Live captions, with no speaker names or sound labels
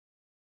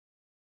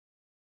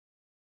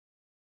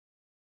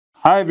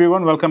Hi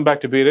everyone, welcome back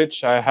to Be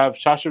Rich. I have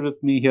Sashwath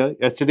with me here.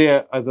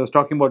 Yesterday, as I was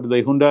talking about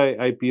the Hyundai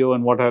IPO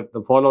and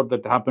the fallout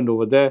that happened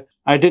over there,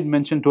 I did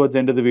mention towards the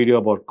end of the video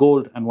about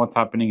gold and what's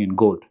happening in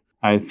gold.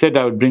 I said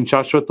I would bring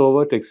Sashwath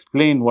over to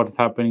explain what is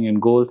happening in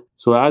gold.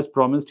 So as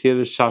promised,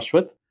 here is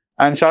Sashwath.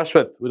 And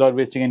Sashwath, without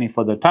wasting any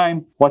further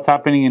time, what's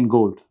happening in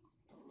gold?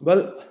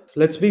 Well,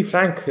 let's be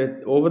frank.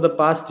 Over the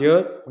past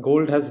year,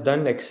 gold has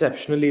done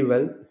exceptionally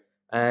well.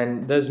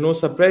 And there's no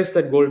surprise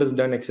that gold has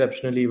done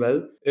exceptionally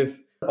well. If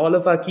all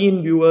of our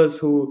keen viewers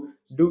who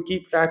do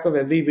keep track of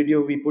every video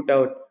we put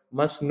out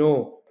must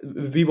know,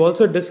 we've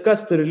also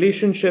discussed the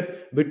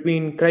relationship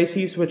between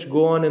crises which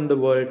go on in the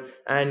world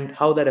and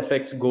how that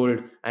affects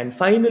gold. And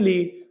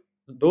finally,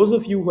 those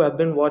of you who have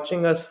been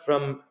watching us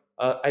from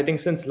I think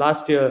since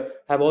last year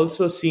have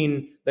also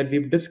seen that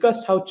we've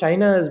discussed how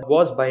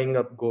was buying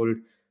up gold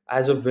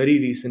as of very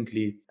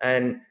recently.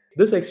 And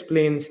this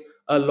explains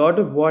a lot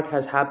of what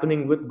has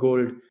happening with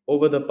gold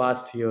over the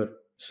past year.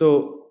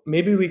 So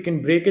maybe we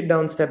can break it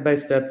down step by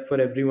step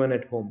for everyone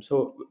at home.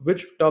 So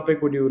which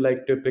topic would you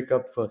like to pick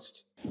up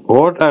first?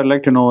 What I'd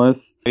like to know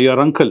is your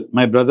uncle,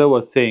 my brother,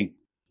 was saying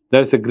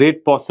there's a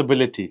great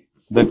possibility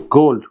that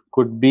gold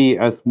could be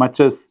as much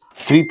as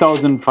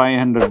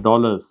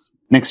 $3,500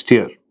 next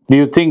year.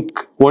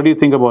 What do you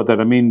think about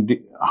that? I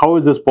mean, how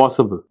is this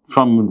possible?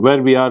 From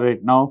where we are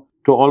right now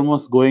to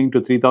almost going to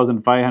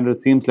 3,500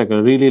 seems like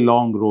a really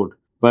long road.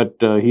 But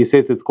he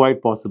says it's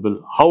quite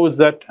possible. How is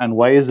that and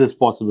why is this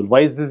possible?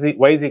 Why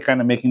is he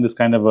kind of making this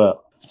kind of a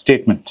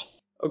statement?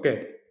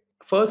 Okay,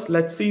 first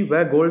let's see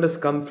where gold has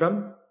come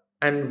from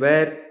and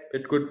where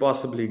it could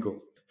possibly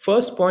go.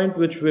 First point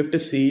which we have to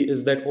see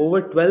is that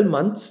over 12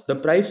 months, the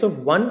price of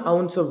 1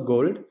 ounce of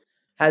gold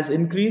has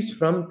increased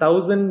from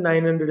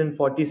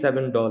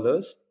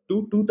 $1,947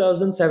 to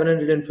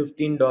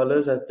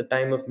 $2,715 at the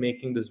time of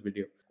making this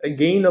video, a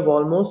gain of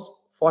almost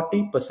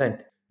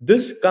 40%.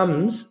 This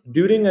comes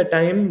during a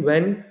time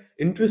when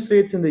interest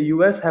rates in the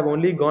US have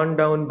only gone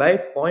down by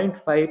zero point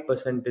 0.5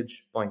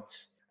 percentage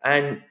points.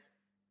 And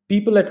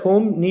people at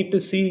home need to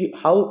see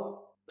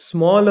how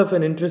small of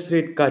an interest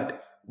rate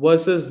cut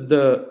versus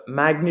the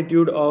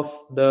magnitude of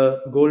the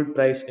gold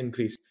price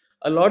increase.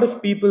 A lot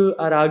of people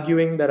are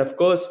arguing that of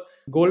course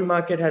gold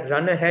market had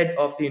run ahead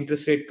of the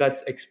interest rate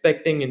cuts,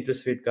 expecting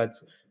interest rate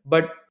cuts.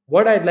 But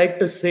what I'd like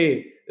to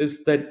say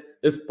is that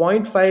if zero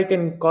point 0.5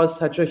 can cause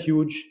such a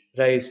huge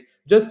rise,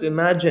 just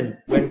imagine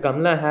when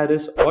Kamala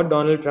Harris or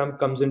Donald Trump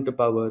comes into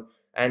power,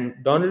 and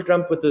Donald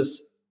Trump with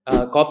his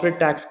corporate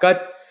tax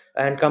cut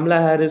and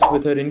Kamala Harris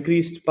with her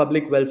increased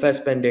public welfare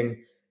spending.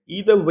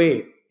 Either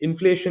way,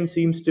 inflation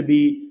seems to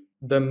be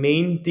the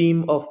main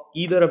theme of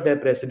either of their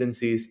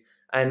presidencies.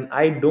 And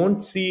I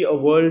don't see a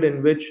world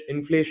in which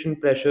inflation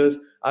pressures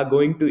are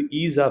going to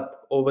ease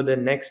up over the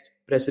next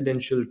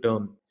presidential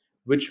term,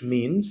 which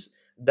means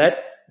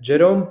that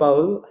Jerome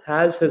Powell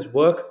has his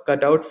work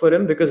cut out for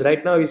him because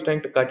right now he's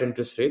trying to cut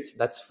interest rates.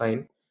 That's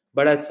fine.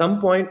 But at some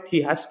point,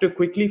 he has to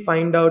quickly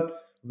find out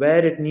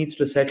where it needs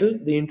to settle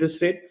the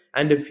interest rate.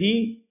 And if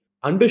he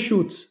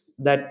undershoots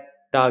that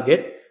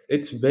target,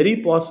 it's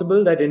very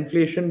possible that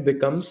inflation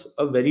becomes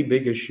a very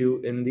big issue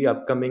in the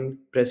upcoming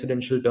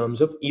presidential terms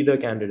of either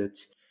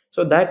candidates.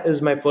 So that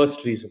is my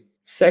first reason.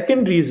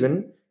 Second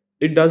reason,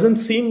 it doesn't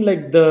seem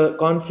like the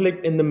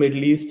conflict in the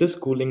Middle East is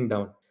cooling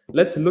down.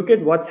 Let's look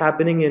at what's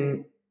happening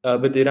in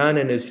with Iran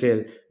and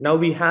Israel. Now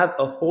we have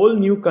a whole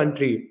new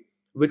country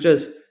which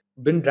has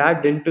been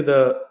dragged into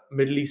the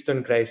Middle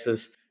Eastern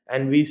crisis,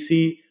 and we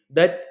see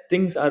that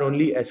things are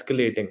only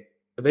escalating.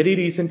 Very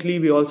recently,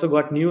 we also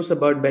got news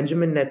about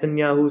Benjamin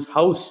Netanyahu's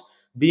house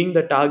being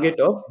the target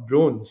of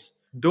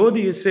drones. Though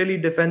the Israeli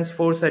Defense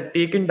Force had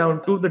taken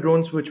down two of the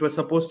drones which were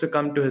supposed to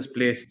come to his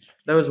place,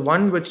 there was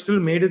one which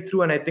still made it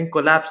through and I think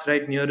collapsed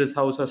right near his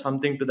house or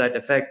something to that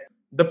effect.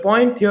 The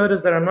point here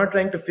is that I'm not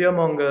trying to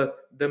fearmonger.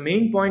 The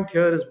main point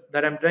here is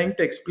that I'm trying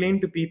to explain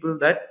to people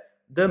that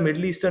the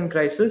Middle Eastern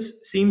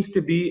crisis seems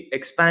to be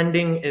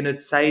expanding in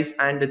its size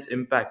and its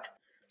impact.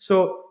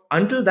 So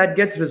until that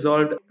gets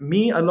resolved,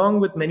 me,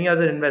 along with many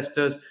other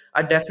investors,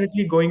 are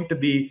definitely going to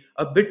be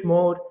a bit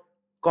more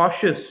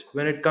cautious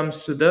when it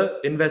comes to the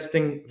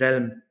investing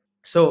realm.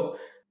 So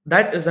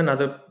that is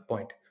another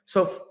point.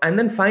 So, and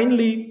then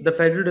finally, the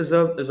Federal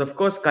Reserve is, of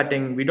course,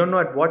 cutting. We don't know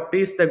at what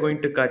pace they're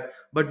going to cut,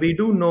 but we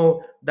do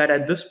know that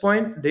at this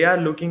point, they are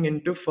looking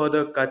into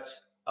further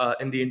cuts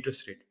in the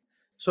interest rate.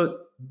 So,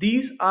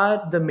 these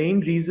are the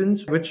main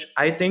reasons which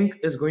I think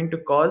is going to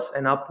cause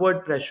an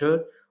upward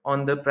pressure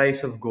on the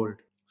price of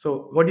gold.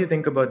 So, what do you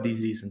think about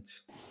these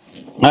reasons?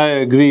 I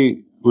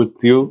agree with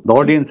you. The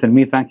audience and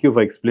me, thank you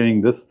for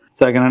explaining this.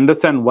 So I can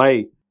understand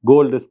why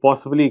gold is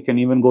possibly can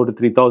even go to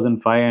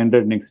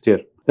 3,500 next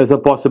year. There's a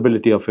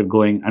possibility of it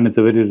going, and it's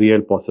a very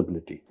real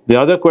possibility. The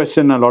other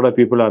question a lot of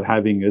people are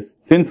having is,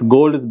 since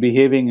gold is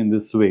behaving in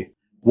this way,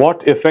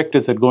 what effect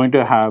is it going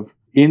to have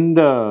in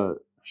the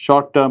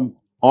short term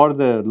or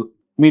the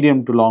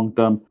medium to long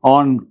term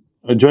on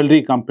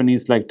jewelry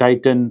companies like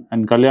Titan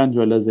and Kalyan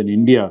Jewelers in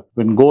India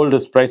when gold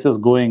is prices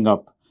going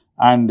up?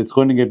 and it's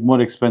going to get more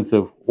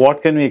expensive.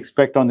 What can we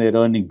expect on their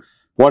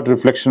earnings? What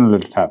reflection will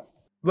it have?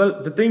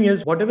 Well, the thing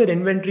is, whatever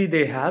inventory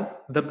they have,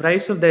 the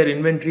price of their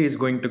inventory is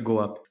going to go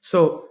up.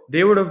 So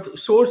they would have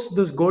sourced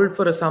this gold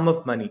for a sum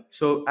of money.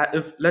 So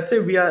if let's say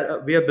we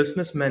are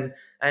businessmen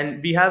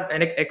and we have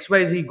an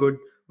XYZ good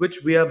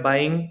which we are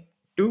buying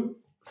to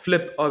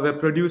flip, or we're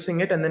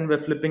producing it and then we're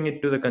flipping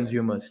it to the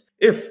consumers.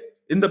 If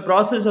in the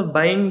process of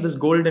buying this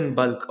gold in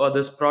bulk or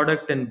this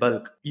product in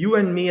bulk, you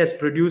and me as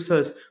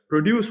producers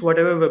produce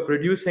whatever we're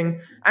producing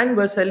and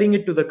we're selling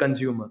it to the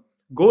consumer.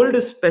 Gold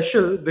is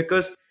special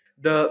because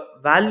the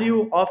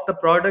value of the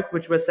product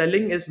which we're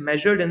selling is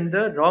measured in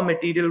the raw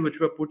material which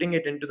we're putting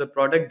it into the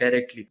product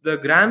directly. The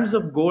grams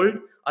of gold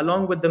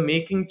along with the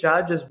making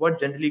charge is what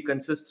generally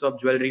consists of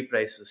jewelry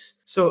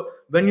prices. So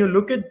when you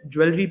look at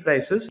jewelry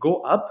prices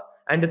go up,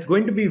 and it's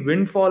going to be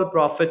windfall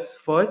profits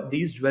for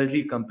these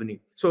jewelry company.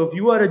 So if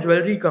you are a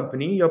jewelry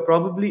company, you're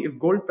probably, if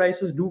gold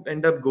prices do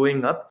end up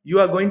going up,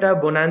 you are going to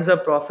have bonanza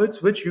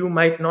profits which you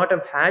might not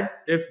have had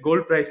if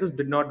gold prices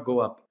did not go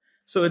up.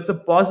 So it's a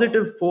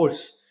positive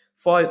force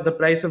for the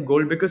price of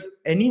gold, because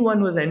anyone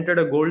who has entered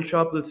a gold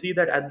shop will see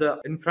that at the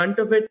in front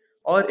of it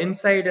or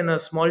inside in a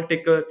small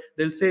ticker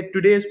they'll say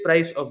today's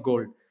price of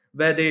gold,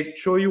 where they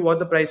show you what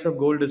the price of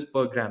gold is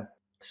per gram.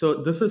 So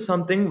this is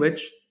something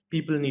which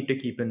people need to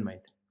keep in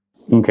mind.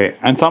 Okay,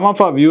 and some of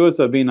our viewers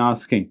have been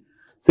asking,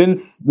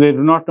 since they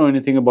do not know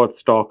anything about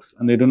stocks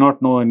and they do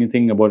not know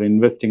anything about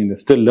investing, in the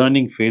still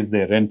learning phase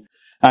they're in,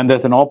 and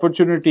there's an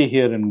opportunity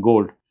here in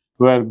gold,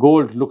 where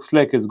gold looks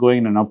like it's going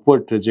in an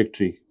upward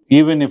trajectory.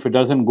 Even if it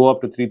doesn't go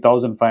up to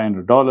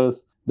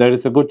 $3,500, there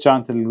is a good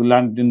chance it will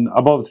land in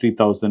above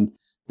 3,000.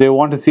 They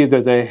want to see if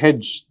there's a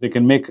hedge, they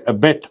can make a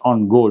bet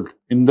on gold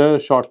in the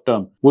short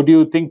term. Would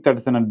you think that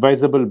is an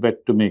advisable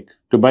bet to make,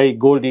 to buy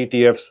gold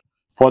ETFs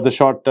for the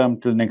short term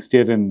till next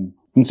year, and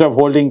instead of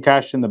holding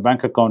cash in the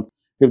bank account,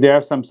 if they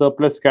have some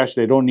surplus cash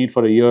they don't need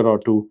for a year or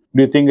two,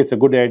 do you think it's a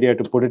good idea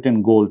to put it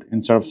in gold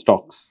instead of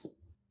stocks?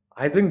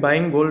 I think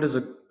buying gold is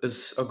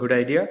a good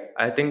idea.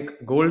 I think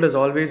gold has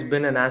always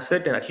been an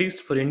asset, and at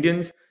least for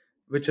Indians,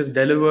 which has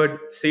delivered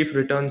safe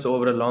returns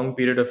over a long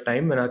period of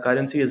time when our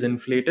currency is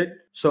inflated.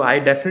 So I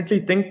definitely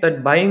think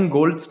that buying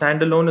gold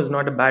standalone is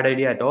not a bad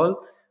idea at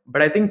all.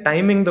 But I think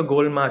timing the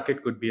gold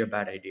market could be a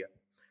bad idea.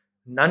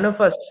 None of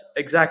us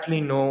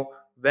exactly know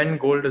when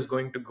gold is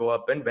going to go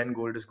up and when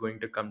gold is going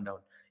to come down.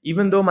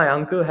 Even though my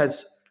uncle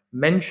has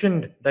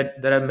mentioned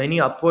that there are many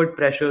upward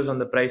pressures on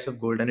the price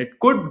of gold and it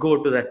could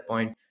go to that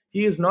point,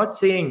 he is not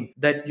saying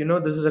that,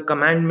 this is a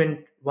commandment,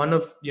 one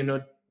of,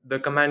 the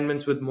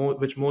commandments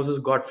which Moses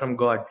got from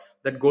God,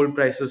 that gold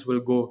prices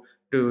will go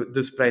to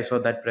this price or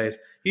that price.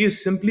 He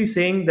is simply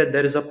saying that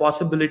there is a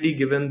possibility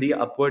given the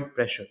upward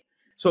pressure.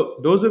 So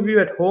those of you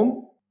at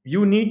home,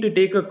 you need to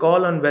take a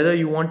call on whether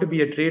you want to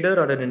be a trader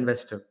or an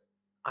investor.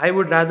 I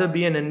would rather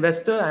be an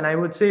investor, and I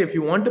would say if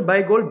you want to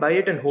buy gold, buy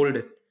it and hold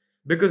it,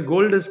 because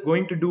gold is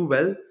going to do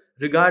well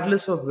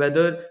regardless of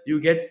whether you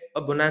get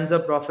a bonanza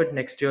profit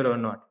next year or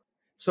not.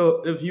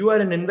 So if you are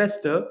an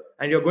investor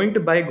and you're going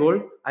to buy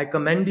gold, I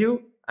commend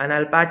you and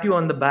I'll pat you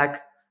on the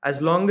back, as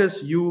long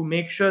as you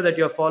make sure that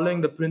you're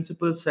following the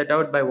principles set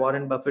out by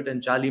Warren Buffett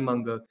and Charlie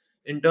Munger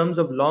in terms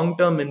of long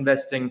term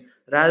investing,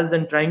 rather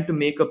than trying to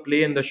make a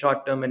play in the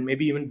short term and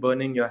maybe even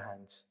burning your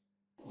hands.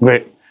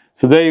 Great.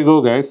 So there you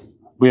go, guys.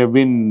 We have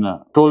been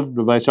told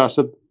by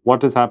Sashwath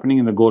what is happening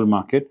in the gold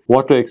market,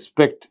 what to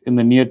expect in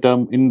the near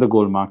term in the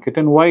gold market,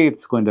 and why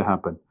it's going to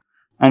happen.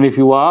 And if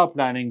you are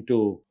planning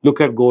to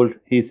look at gold,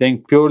 he's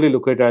saying purely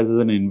look at it as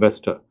an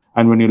investor.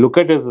 And when you look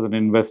at it as an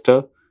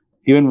investor,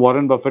 even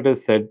Warren Buffett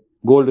has said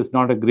gold is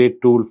not a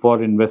great tool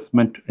for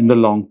investment in the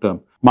long term.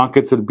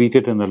 Markets will beat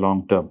it in the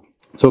long term.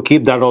 So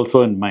keep that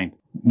also in mind,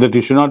 that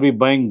you should not be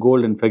buying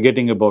gold and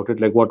forgetting about it,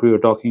 like what we were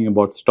talking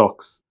about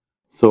stocks.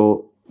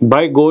 So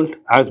buy gold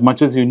as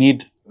much as you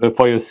need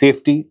for your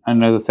safety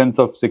and as a sense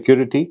of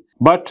security.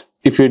 But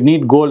if you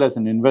need gold as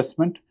an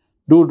investment,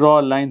 do draw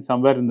a line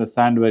somewhere in the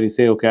sand where you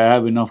say, okay, I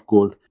have enough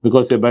gold,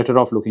 because you're better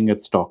off looking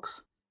at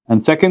stocks.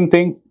 And second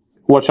thing,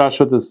 what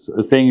Sashwath is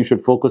saying you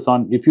should focus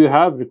on, if you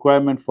have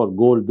requirement for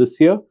gold this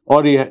year,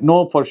 or you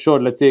know for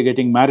sure, let's say you're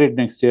getting married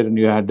next year and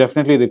you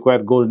definitely require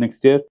gold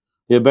next year,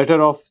 you're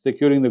better off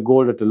securing the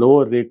gold at a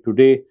lower rate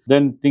today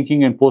than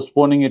thinking and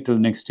postponing it till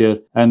next year,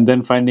 and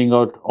then finding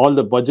out all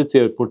the budgets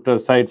you have put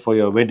aside for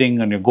your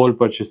wedding and your gold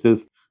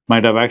purchases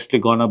might have actually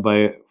gone up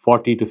by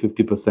 40 to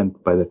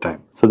 50% by the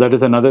time. So that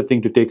is another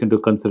thing to take into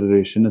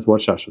consideration, is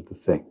what Sashwath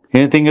is saying.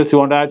 Anything else you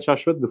want to add,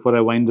 Sashwath, before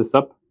I wind this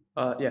up?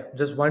 Yeah,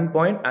 just one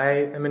point. I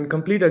am in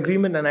complete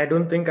agreement, and I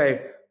don't think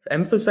I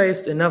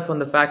emphasized enough on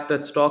the fact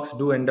that stocks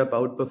do end up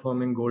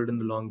outperforming gold in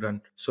the long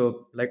run.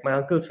 So, like my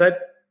uncle said,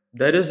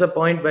 there is a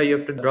point where you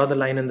have to draw the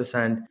line in the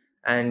sand,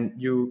 and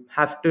you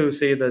have to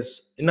say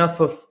there's enough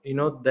of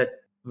that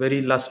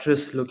very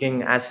lustrous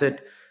looking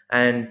asset,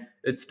 and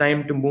it's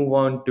time to move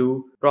on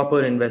to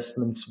proper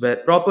investments, where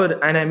proper,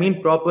 and I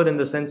mean proper in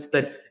the sense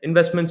that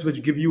investments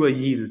which give you a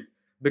yield,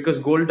 because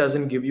gold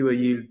doesn't give you a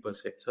yield per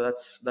se. So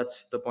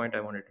that's the point I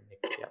wanted to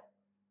make. Yeah.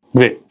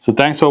 Great. So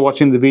thanks for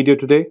watching the video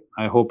today.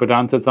 I hope it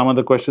answered some of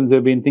the questions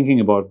you've been thinking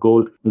about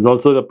gold. This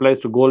also applies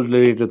to gold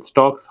related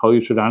stocks, how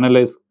you should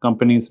analyze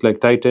companies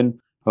like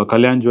Titan or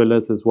Kalyan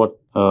Jewelers is what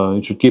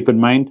you should keep in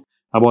mind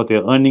about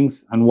their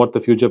earnings and what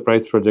the future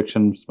price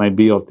projections might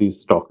be of these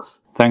stocks.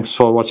 Thanks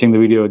for watching the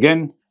video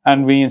again,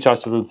 and we in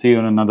Shashwath will see you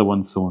in another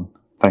one soon.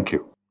 Thank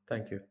you.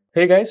 Thank you.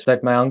 Hey guys,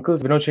 that my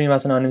uncles Vinod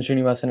Srinivasan, Anand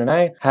Srinivasan and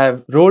I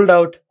have rolled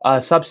out our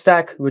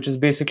Substack, which is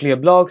basically a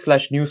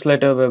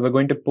blog/newsletter where we're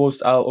going to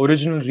post our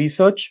original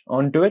research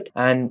onto it,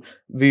 and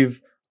we've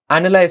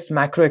analyzed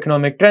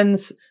macroeconomic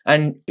trends.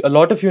 And a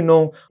lot of you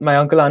know my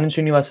uncle Anand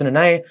Srinivasan and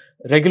I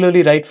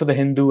regularly write for the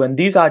Hindu, and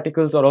these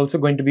articles are also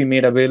going to be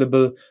made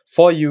available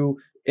for you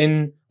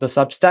in the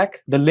Substack.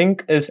 The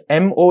link is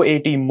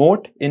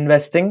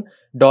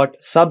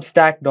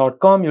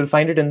moatinvesting.substack.com. You'll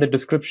find it in the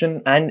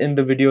description and in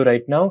the video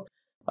right now.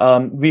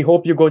 We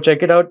hope you go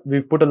check it out.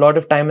 We've put a lot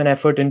of time and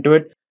effort into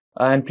it.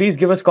 And please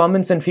give us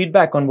comments and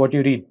feedback on what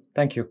you read.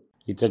 Thank you.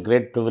 It's a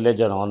great privilege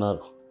and honor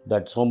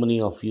that so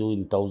many of you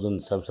in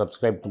thousands have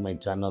subscribed to my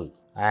channel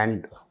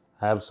and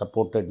have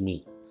supported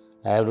me.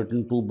 I have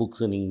written 2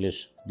 books in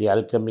English, The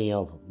Alchemy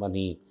of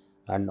Money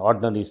and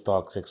Ordinary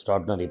Stocks,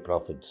 Extraordinary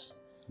Profits.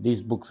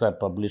 These books are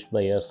published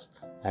by us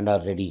and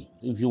are ready.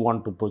 If you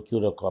want to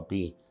procure a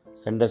copy,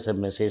 send us a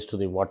message to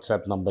the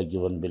WhatsApp number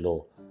given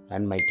below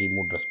and my team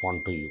would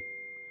respond to you.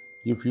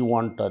 If you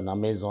want an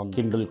Amazon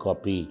Kindle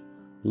copy,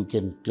 you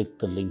can click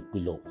the link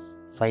below.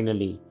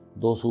 Finally,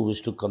 those who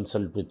wish to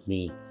consult with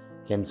me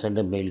can send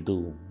a mail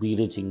to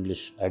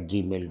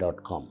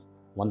berichenglish@gmail.com.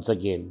 Once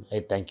again, I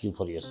thank you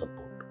for your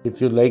support.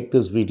 If you like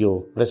this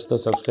video, press the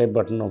subscribe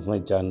button of my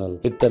channel,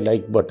 hit the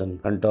like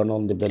button and turn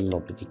on the bell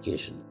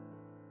notification.